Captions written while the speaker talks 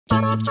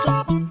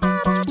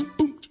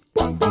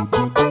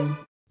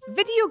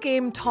Video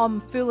game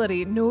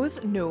tomfoolery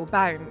knows no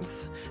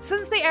bounds.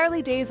 Since the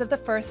early days of the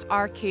first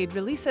arcade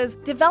releases,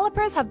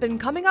 developers have been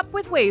coming up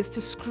with ways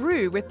to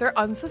screw with their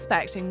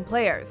unsuspecting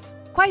players.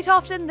 Quite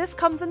often, this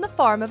comes in the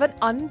form of an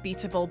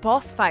unbeatable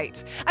boss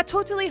fight, a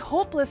totally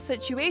hopeless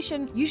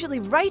situation usually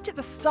right at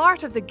the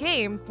start of the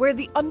game where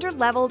the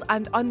underleveled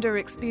and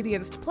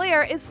underexperienced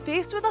player is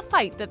faced with a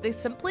fight that they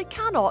simply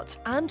cannot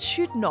and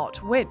should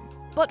not win.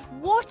 But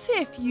what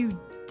if you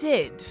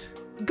did?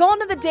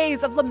 Gone are the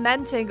days of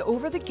lamenting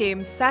over the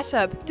game's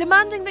setup,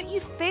 demanding that you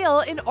fail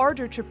in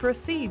order to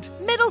proceed.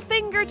 Middle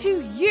finger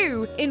to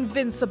you,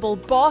 invincible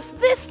boss.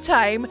 This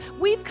time,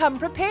 we've come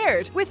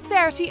prepared, with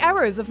 30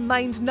 hours of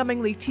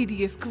mind-numbingly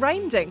tedious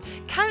grinding,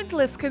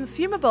 countless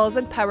consumables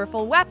and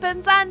powerful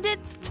weapons, and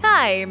it's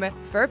time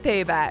for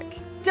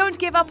payback. Don't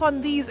give up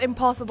on these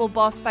impossible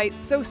boss fights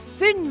so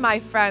soon, my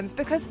friends,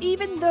 because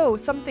even though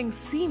something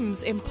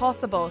seems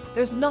impossible,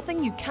 there's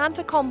nothing you can't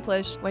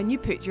accomplish when you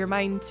put your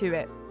mind to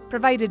it.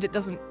 Provided it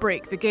doesn't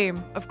break the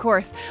game, of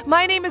course.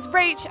 My name is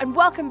Rach, and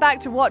welcome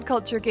back to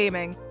WhatCulture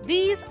Gaming.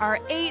 These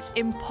are 8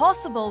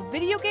 impossible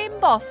video game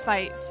boss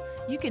fights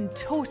you can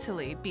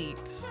totally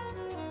beat.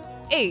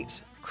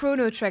 8.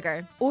 Chrono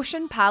Trigger,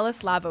 Ocean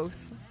Palace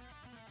Lavos.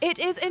 It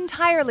is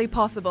entirely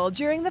possible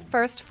during the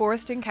first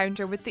forced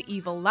encounter with the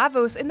evil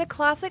Lavos in the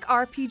classic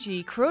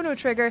RPG Chrono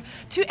Trigger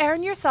to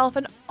earn yourself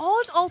an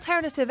odd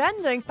alternative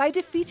ending by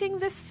defeating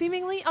this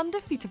seemingly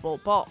undefeatable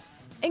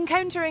boss.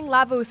 Encountering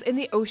Lavos in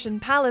the Ocean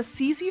Palace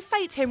sees you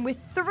fight him with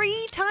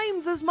 3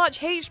 times as much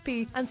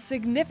HP and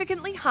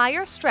significantly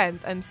higher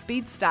strength and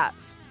speed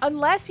stats.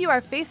 Unless you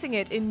are facing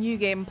it in New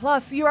Game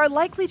Plus, you are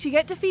likely to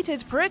get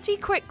defeated pretty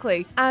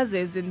quickly, as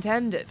is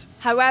intended.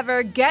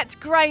 However, get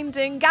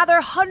grinding, gather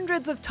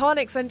hundreds of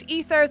tonics and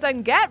ethers,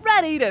 and get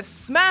ready to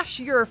smash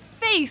your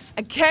face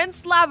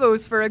against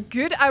Lavos for a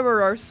good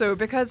hour or so,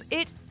 because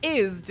it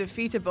is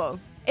defeatable.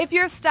 If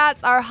your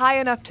stats are high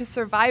enough to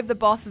survive the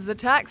boss's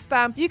attack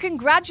spam, you can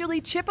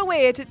gradually chip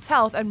away at its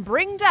health and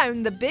bring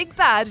down the big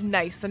bad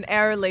nice and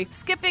early,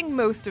 skipping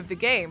most of the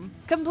game.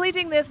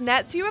 Completing this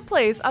nets you a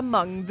place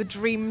among the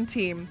Dream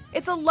Team.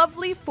 It's a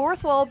lovely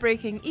fourth wall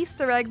breaking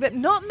Easter egg that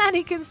not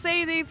many can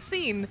say they've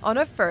seen on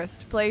a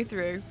first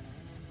playthrough.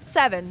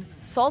 7.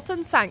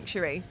 Sultan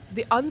Sanctuary,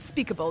 the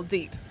Unspeakable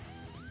Deep.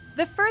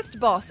 The first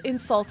boss in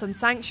Sultan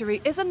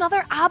Sanctuary is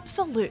another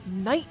absolute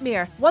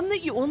nightmare, one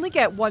that you only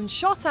get one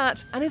shot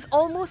at and is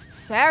almost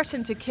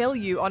certain to kill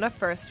you on a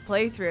first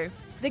playthrough.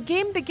 The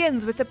game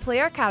begins with the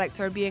player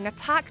character being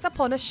attacked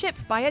upon a ship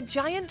by a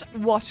giant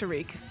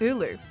watery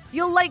Cthulhu.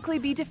 You'll likely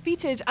be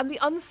defeated and the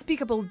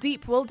Unspeakable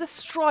Deep will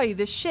destroy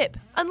the ship,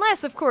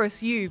 unless of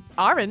course you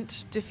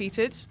aren't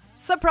defeated.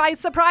 Surprise,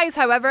 surprise,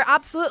 however,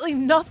 absolutely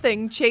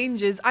nothing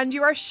changes and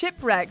you are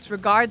shipwrecked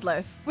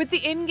regardless, with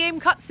the in-game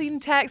cutscene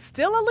text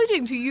still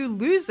alluding to you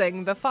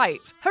losing the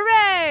fight.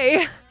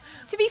 Hooray!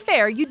 To be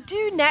fair, you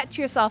do net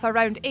yourself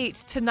around 8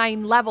 to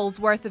 9 levels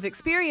worth of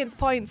experience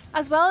points,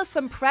 as well as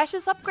some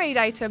precious upgrade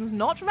items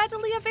not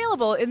readily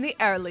available in the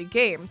early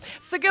game.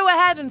 So go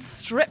ahead and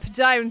strip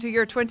down to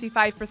your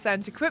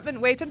 25%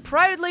 equipment weight and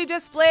proudly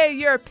display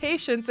your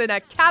patience in a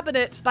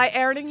cabinet by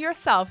earning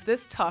yourself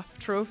this tough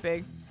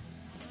trophy.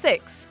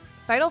 6.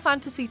 Final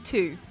Fantasy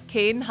II,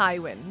 Kain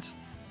Highwind.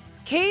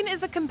 Kain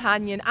is a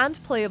companion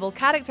and playable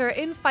character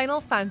in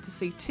Final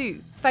Fantasy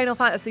II, Final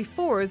Fantasy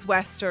IV's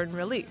Western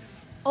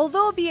release.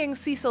 Although being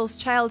Cecil's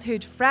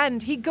childhood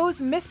friend, he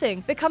goes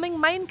missing, becoming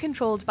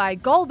mind-controlled by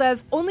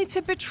Golbez, only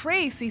to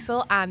betray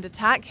Cecil and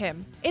attack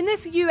him. In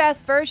this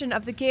US version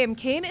of the game,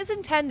 Kain is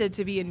intended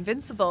to be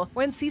invincible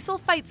when Cecil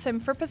fights him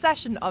for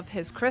possession of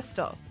his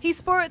crystal. He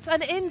sports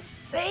an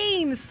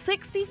insane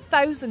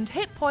 60,000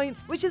 hit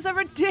points, which is a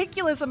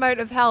ridiculous amount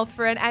of health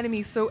for an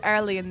enemy so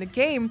early in the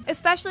game,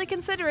 especially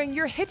considering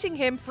you're hitting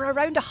him for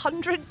around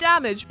 100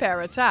 damage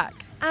per attack.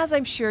 As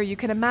I'm sure you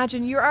can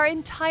imagine, you are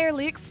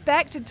entirely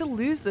expected to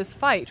lose this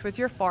fight with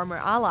your former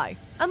ally.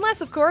 Unless,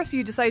 of course,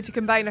 you decide to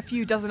combine a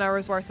few dozen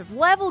hours worth of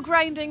level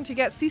grinding to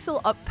get Cecil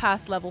up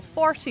past level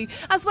 40,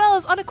 as well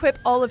as unequip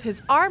all of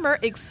his armor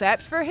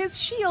except for his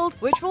shield,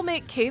 which will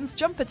make Kain's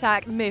jump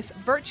attack miss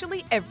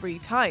virtually every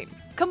time.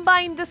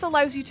 Combined, this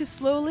allows you to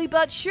slowly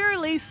but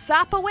surely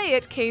sap away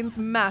at Kain's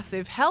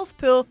massive health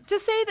pool. To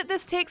say that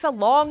this takes a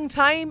long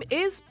time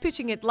is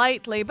putting it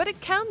lightly, but it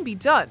can be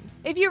done.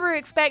 If you were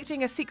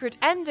expecting a secret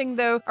ending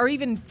though, or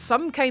even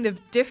some kind of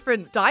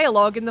different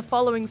dialogue in the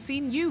following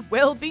scene, you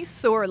will be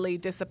sorely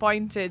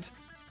disappointed.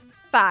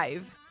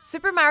 5.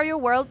 Super Mario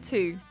World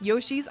 2,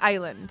 Yoshi's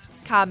Island,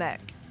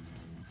 Kamek.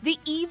 The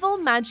evil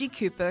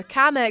Magikoopa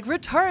Kamek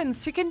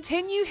returns to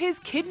continue his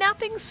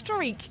kidnapping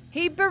streak.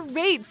 He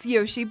berates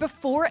Yoshi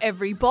before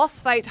every boss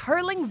fight,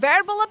 hurling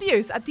verbal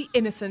abuse at the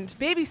innocent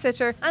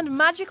babysitter and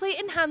magically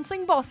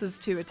enhancing bosses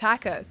to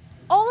attack us.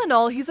 All in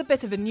all, he's a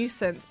bit of a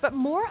nuisance, but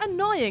more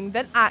annoying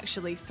than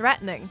actually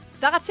threatening.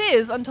 That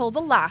is until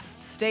the last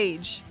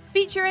stage.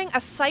 Featuring a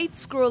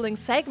side-scrolling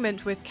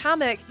segment with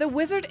Kamek, the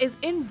wizard is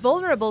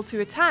invulnerable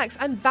to attacks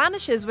and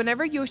vanishes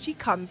whenever Yoshi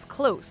comes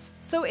close,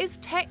 so is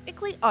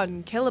technically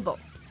unkillable.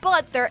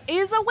 but there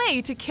is a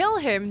way to kill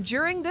him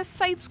during this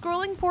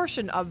side-scrolling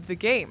portion of the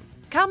game.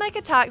 Kamek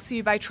attacks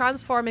you by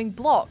transforming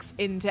blocks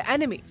into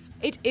enemies.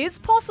 It is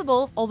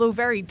possible, although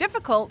very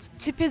difficult,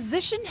 to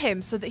position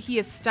him so that he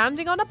is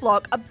standing on a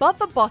block above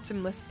a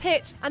bottomless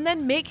pit and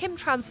then make him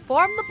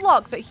transform the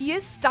block that he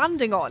is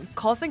standing on,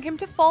 causing him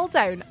to fall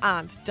down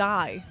and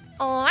die.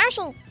 Oh,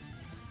 Arshel!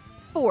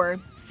 4.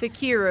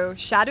 Sekiro,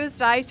 Shadows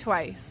Die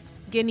Twice.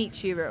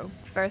 Genichiro,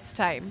 first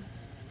time.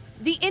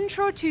 The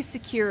intro to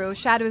Sekiro,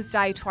 Shadows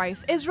Die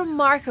Twice is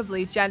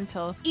remarkably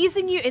gentle,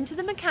 easing you into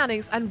the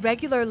mechanics and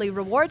regularly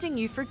rewarding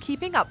you for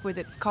keeping up with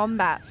its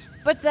combat.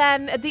 But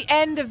then, at the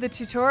end of the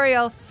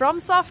tutorial,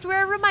 From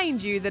Software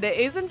remind you that it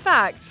is in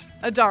fact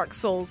a Dark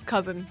Souls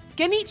cousin.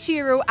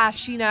 Genichiro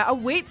Ashina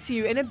awaits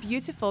you in a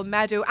beautiful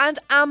meadow and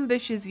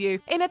ambushes you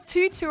in a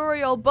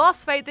tutorial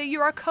boss fight that you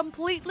are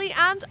completely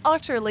and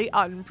utterly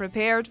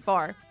unprepared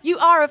for. You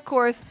are, of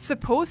course,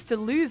 supposed to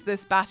lose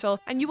this battle,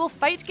 and you will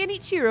fight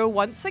Genichiro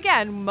once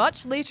again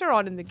much later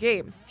on in the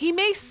game. He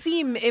may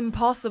seem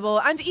impossible,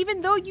 and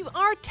even though you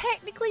are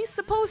technically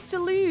supposed to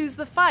lose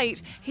the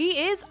fight, he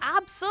is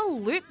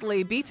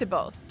absolutely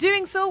beatable.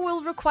 Doing so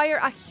will require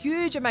a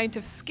huge amount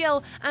of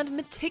skill and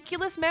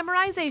meticulous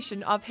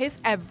memorization of his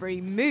every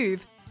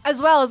move,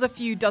 as well as a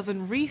few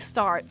dozen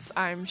restarts,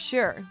 I'm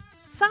sure.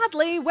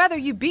 Sadly, whether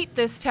you beat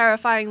this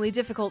terrifyingly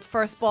difficult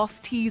first boss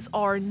tease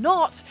or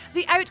not,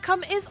 the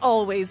outcome is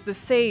always the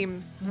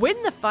same.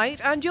 Win the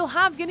fight and you'll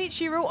have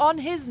Genichiro on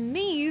his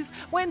knees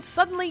when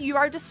suddenly you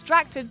are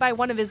distracted by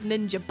one of his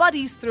ninja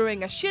buddies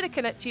throwing a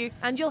shuriken at you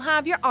and you'll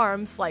have your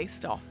arm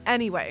sliced off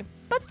anyway.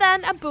 But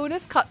then a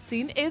bonus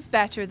cutscene is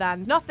better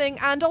than nothing,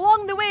 and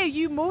along the way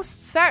you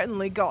most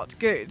certainly got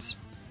good.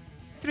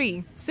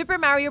 3. Super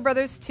Mario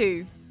Bros.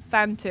 2.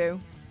 Phanto.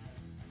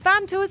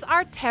 Phantos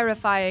are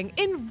terrifying,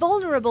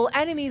 invulnerable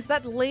enemies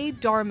that lay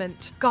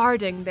dormant,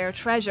 guarding their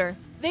treasure.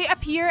 They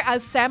appear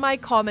as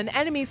semi-common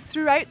enemies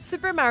throughout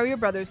Super Mario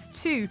Bros.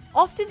 2,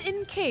 often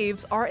in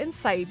caves or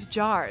inside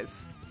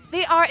jars.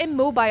 They are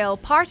immobile,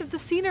 part of the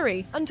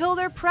scenery, until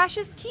their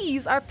precious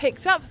keys are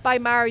picked up by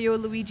Mario,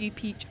 Luigi,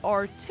 Peach,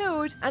 or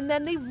Toad, and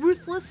then they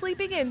ruthlessly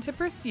begin to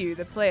pursue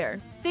the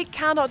player. They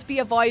cannot be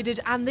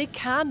avoided and they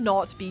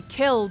cannot be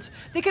killed.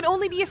 They can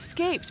only be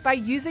escaped by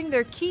using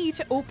their key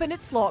to open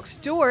its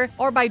locked door,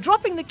 or by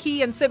dropping the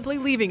key and simply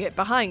leaving it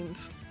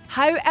behind.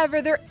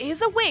 However, there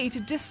is a way to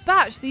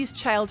dispatch these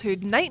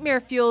childhood nightmare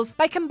fuels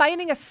by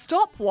combining a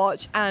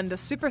stopwatch and a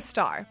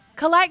superstar.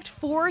 Collect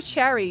 4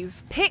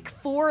 cherries, pick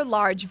 4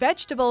 large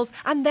vegetables,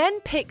 and then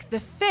pick the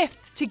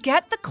 5th to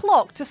get the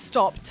clock to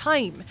stop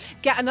time.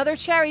 Get another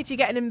cherry to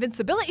get an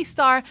invincibility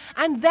star,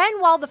 and then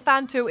while the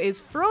Phanto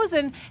is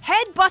frozen,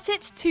 headbutt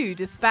it to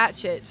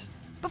dispatch it.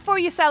 Before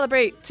you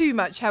celebrate too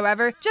much,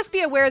 however, just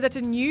be aware that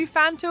a new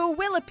Phanto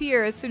will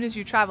appear as soon as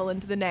you travel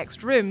into the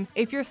next room,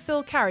 if you're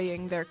still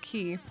carrying their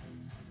key.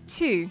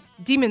 2.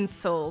 Demon's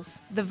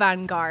Souls, the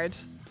Vanguard.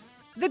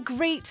 The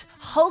great,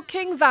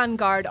 hulking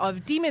vanguard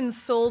of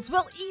Demon's Souls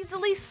will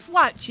easily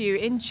swat you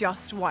in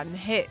just one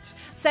hit,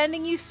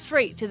 sending you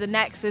straight to the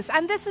Nexus,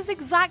 and this is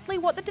exactly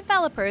what the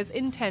developers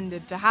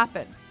intended to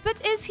happen.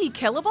 But is he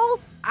killable?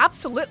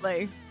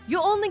 Absolutely.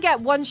 You'll only get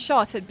one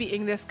shot at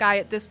beating this guy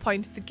at this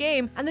point of the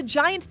game, and the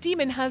giant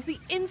demon has the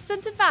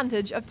instant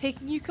advantage of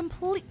taking you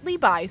completely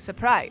by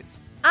surprise.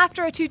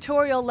 After a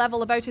tutorial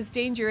level about as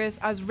dangerous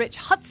as Rich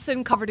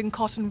Hudson covered in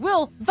cotton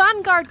wool,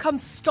 Vanguard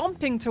comes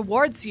stomping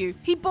towards you.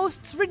 He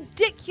boasts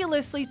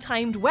ridiculously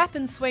timed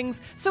weapon swings,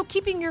 so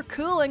keeping your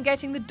cool and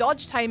getting the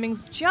dodge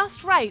timings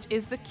just right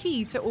is the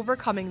key to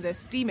overcoming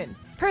this demon.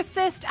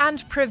 Persist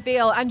and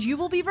prevail, and you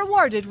will be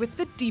rewarded with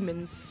the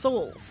Demon's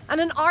Souls, and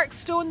an arc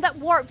stone that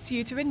warps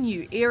you to a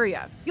new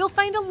area. You'll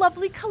find a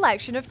lovely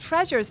collection of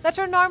treasures that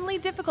are normally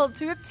difficult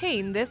to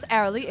obtain this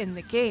early in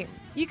the game.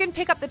 You can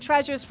pick up the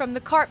treasures from the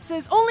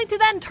corpses, only to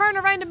then turn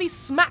around and be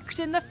smacked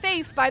in the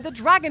face by the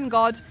Dragon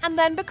God, and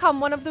then become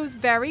one of those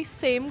very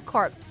same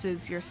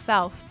corpses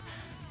yourself.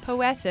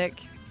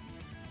 Poetic.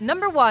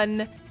 Number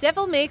 1.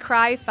 Devil May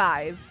Cry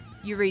 5.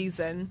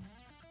 Urizen.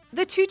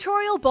 The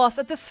tutorial boss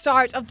at the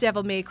start of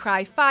Devil May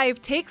Cry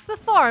 5 takes the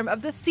form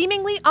of the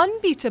seemingly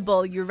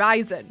unbeatable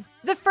Urizen.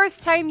 The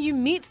first time you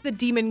meet the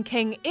Demon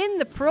King in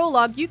the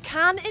prologue, you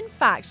can in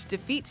fact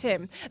defeat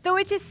him, though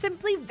it is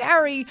simply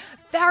very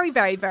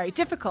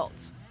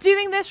difficult.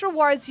 Doing this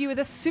rewards you with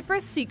a super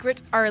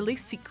secret early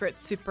secret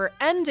super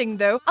ending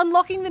though,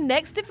 unlocking the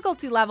next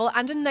difficulty level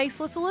and a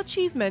nice little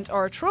achievement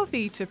or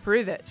trophy to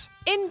prove it.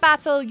 In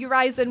battle,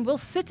 Urizen will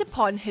sit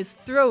upon his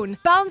throne,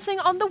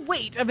 balancing on the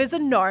weight of his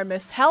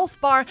enormous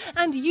health bar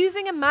and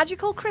using a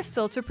magical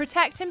crystal to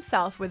protect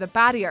himself with a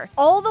barrier,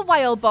 all the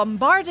while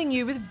bombarding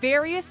you with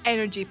various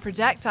energy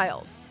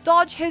projectiles.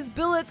 Dodge his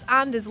bullets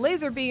and his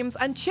laser beams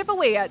and chip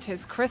away at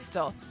his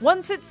crystal.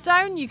 Once it's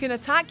down, you can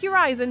attack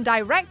Urizen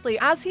directly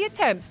as he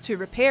attempts to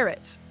repair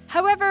it.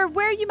 However,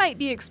 where you might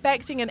be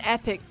expecting an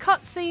epic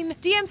cutscene,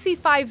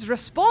 DMC5's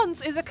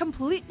response is a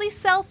completely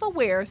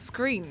self-aware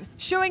screen,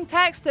 showing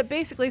text that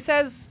basically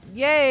says,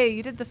 "Yay,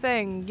 you did the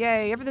thing.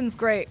 Yay, everything's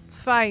great. It's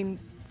fine.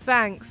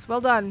 Thanks.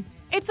 Well done."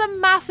 It's a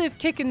massive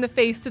kick in the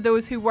face to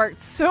those who worked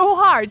so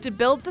hard to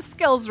build the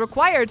skills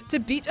required to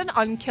beat an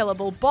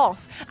unkillable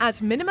boss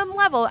at minimum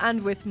level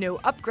and with no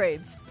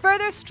upgrades,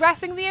 further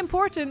stressing the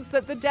importance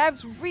that the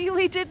devs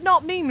really did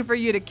not mean for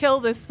you to kill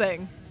this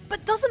thing.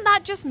 But doesn't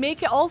that just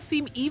make it all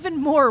seem even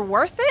more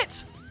worth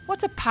it?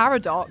 What a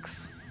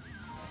paradox.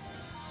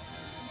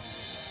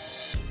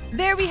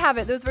 There we have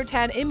it, those were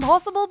 10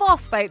 impossible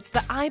boss fights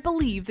that I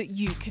believe that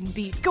you can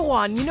beat. Go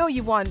on, you know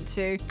you want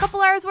to. Couple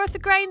hours worth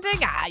of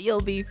grinding?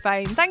 You'll be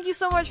fine. Thank you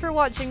so much for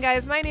watching,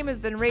 guys. My name has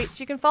been Rach.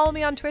 You can follow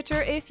me on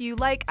Twitter if you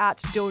like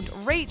at Don't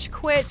Rage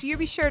Quit. You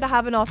be sure to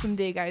have an awesome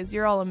day, guys.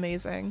 You're all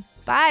amazing.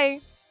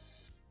 Bye!